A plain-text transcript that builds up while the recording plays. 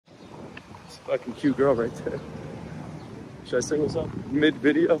Fucking cute girl right there. Should I say what's up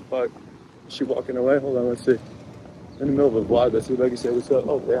mid-video? But she walking away? Hold on, let's see. In the middle of a vlog, let's see if I can say what's up.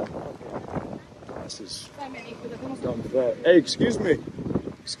 Oh, damn. This is dumb fat. Hey, excuse me.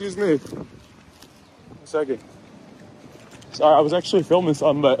 Excuse me. 1 second. Sorry, I was actually filming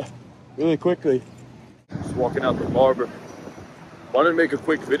something, but really quickly. Just walking out the barber. Wanted to make a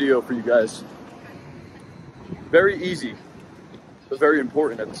quick video for you guys. Very easy, but very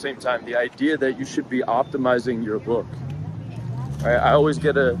important at the same time. The idea that you should be optimizing your look. I always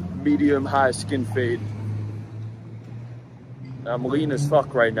get a medium high skin fade. I'm lean as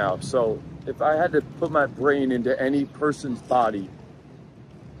fuck right now. So if I had to put my brain into any person's body,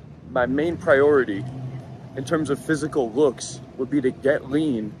 my main priority in terms of physical looks would be to get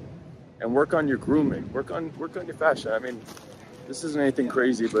lean and work on your grooming, work on your fashion. I mean, this isn't anything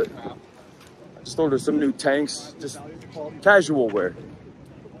crazy, but I just ordered some new tanks, just casual wear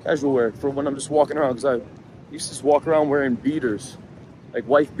for when I'm just walking around, because I used to just walk around wearing beaters, like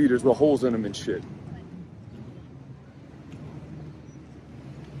wife beaters with holes in them and shit.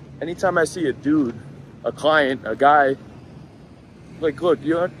 Anytime I see a dude, a client, a guy, like, look,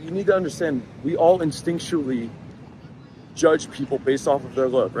 you need to understand, we all instinctually judge people based off of their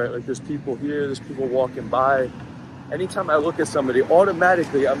look, right? Like, there's people here, there's people walking by. Anytime I look at somebody,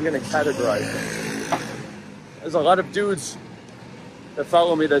 automatically I'm gonna categorize them. There's a lot of dudes that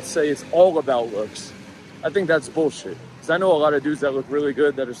follow me that say it's all about looks. I think that's bullshit. Because I know a lot of dudes that look really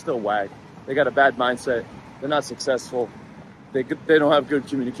good that are still whack. They got a bad mindset. They're not successful. They don't have good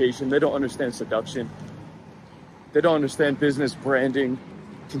communication. They don't understand seduction. They don't understand business, branding,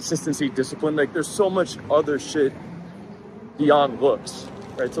 consistency, discipline. Like, there's so much other shit beyond looks,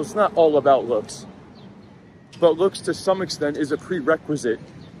 right? So it's not all about looks. But looks, to some extent, is a prerequisite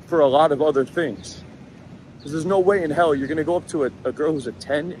for a lot of other things. Because there's no way in hell you're going to go up to a girl who's a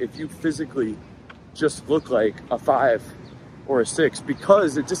 10 if you physically just look like a 5 or a 6,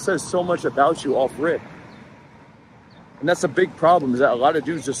 because it just says so much about you off rip. And that's a big problem, is that a lot of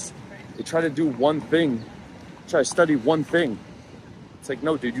dudes they try to do one thing, try to study one thing. It's like,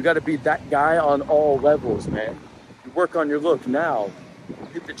 no, dude, you got to be that guy on all levels, man. You work on your look now. You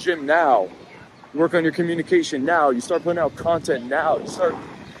hit the gym now. You work on your communication now. You start putting out content now. You start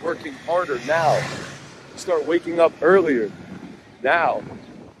working harder now. You start waking up earlier now.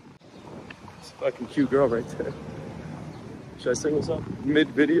 It's a fucking cute girl right there. Should I say what's up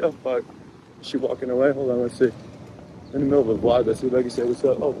mid-video? But she walking away? Hold on, let's see. In the middle of a vlog, let's see if I can say what's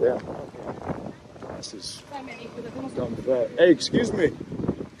up. Oh, damn. This is dumb fat. Hey, excuse me.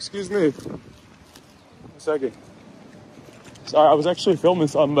 Excuse me. 1 second. Sorry, I was actually filming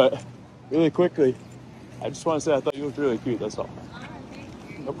something, but really quickly, I just want to say I thought you looked really cute, that's all.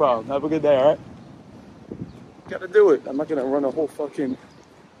 No problem. Have a good day, all right? Gotta do it. I'm not gonna run a whole fucking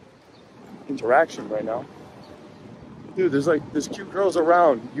interaction right now. Dude, there's cute girls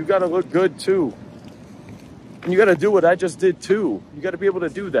around. You gotta look good too. And you gotta do what I just did too. You gotta be able to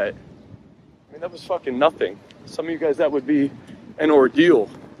do that. I mean, that was fucking nothing. Some of you guys, that would be an ordeal.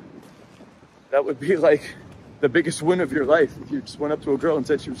 That would be like the biggest win of your life if you just went up to a girl and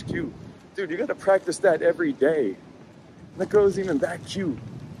said she was cute. Dude, you gotta practice that every day. And that girl isn't even that cute.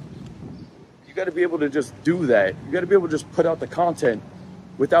 You gotta be able to just do that. You gotta be able to just put out the content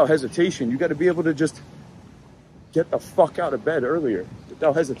without hesitation. You gotta be able to just get the fuck out of bed earlier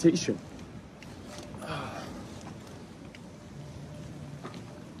without hesitation.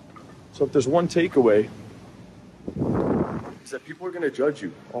 So if there's one takeaway, is that people are gonna judge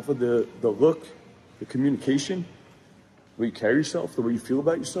you off of the look, the communication, the way you carry yourself, the way you feel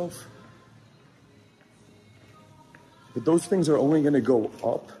about yourself. But those things are only gonna go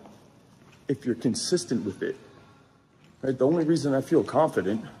up if you're consistent with it, right? The only reason I feel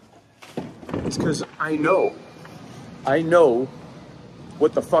confident is because I know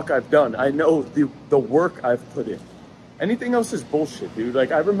what the fuck I've done. I know the work I've put in. Anything else is bullshit, dude.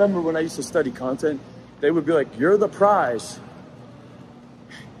 Like, I remember when I used to study content, they would be like, you're the prize.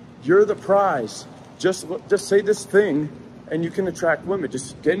 You're the prize. Just say this thing and you can attract women.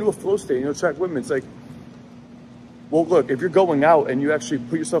 Just get into a flow state and you'll attract women. It's like, well, look, if you're going out and you actually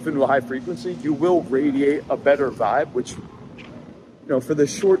put yourself into a high frequency, you will radiate a better vibe, which, you know, for the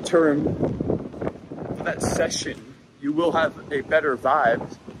short term, for that session, you will have a better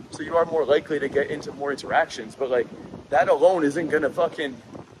vibe. So you are more likely to get into more interactions. But like, that alone isn't gonna fucking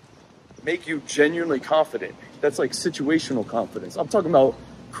make you genuinely confident. That's like situational confidence. I'm talking about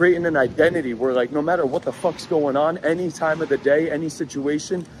creating an identity where, like, no matter what the fuck's going on, any time of the day, any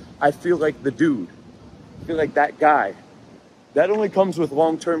situation, I feel like the dude. I feel like that guy. That only comes with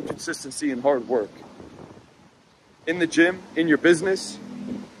long-term consistency and hard work. In the gym, in your business,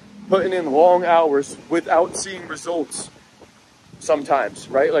 putting in long hours without seeing results sometimes,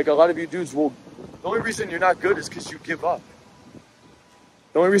 right? Like a lot of you dudes will, the only reason you're not good is because you give up.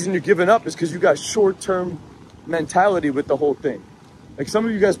 The only reason you're giving up is because you got short-term mentality with the whole thing. Like some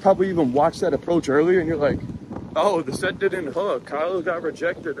of you guys probably even watched that approach earlier and you're like, oh, the set didn't hook. Kyle got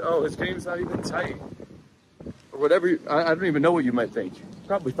rejected. Oh, his game's not even tight. Or whatever. I don't even know what you might think.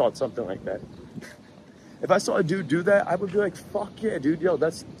 Probably thought something like that. If I saw a dude do that, I would be like, fuck yeah, dude. Yo,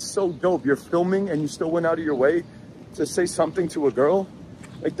 that's so dope. You're filming and you still went out of your way to say something to a girl.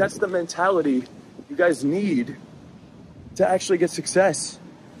 Like that's the mentality you guys need to actually get success.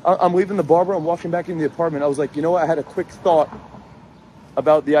 I'm leaving the barber. I'm walking back in the apartment. I was like, you know what? I had a quick thought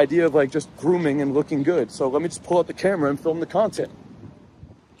about the idea of like just grooming and looking good. So let me just pull out the camera and film the content.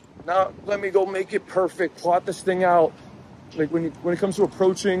 Now let me go make it perfect, plot this thing out. Like when it comes to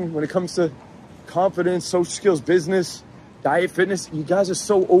approaching, when it comes to confidence, social skills, business, diet, fitness, you guys are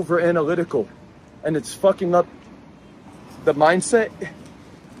so over analytical and it's fucking up the mindset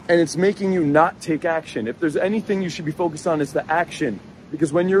and it's making you not take action. If there's anything you should be focused on, it's the action,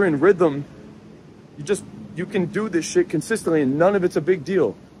 because when you're in rhythm, you can do this shit consistently and none of it's a big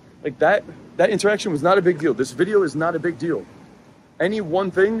deal. Like that interaction was not a big deal. This video is not a big deal. Any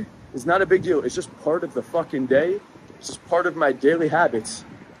one thing is not a big deal. It's just part of the fucking day. It's just part of my daily habits.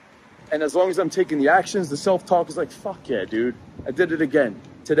 And as long as I'm taking the actions, the self-talk is like, fuck yeah, dude. I did it again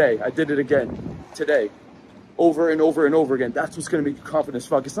today. I did it again today. Over and over and over again. That's what's going to make you confident as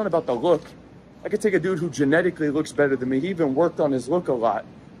fuck. It's not about the look. I could take a dude who genetically looks better than me. He even worked on his look a lot.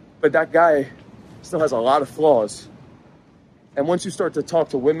 But that guy still has a lot of flaws. And once you start to talk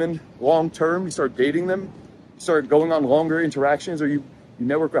to women long-term, you start dating them, you start going on longer interactions, or you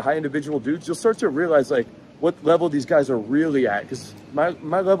network with high individual dudes, you'll start to realize like what level these guys are really at. Because my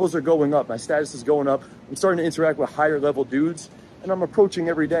levels are going up. My status is going up. I'm starting to interact with higher level dudes, and I'm approaching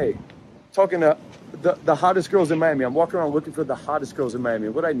every day. Talking to the hottest girls in Miami. I'm walking around looking for the hottest girls in Miami.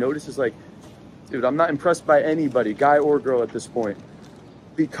 What I notice is like, dude, I'm not impressed by anybody, guy or girl at this point,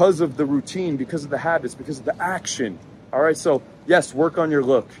 because of the routine, because of the habits, because of the action. All right, so yes, work on your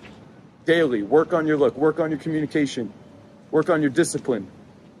look daily. Work on your look, work on your communication, work on your discipline,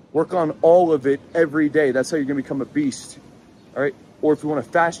 work on all of it every day. That's how you're gonna become a beast. All right, or if you want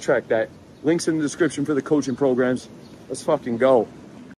to fast track that, links in the description for the coaching programs. Let's fucking go.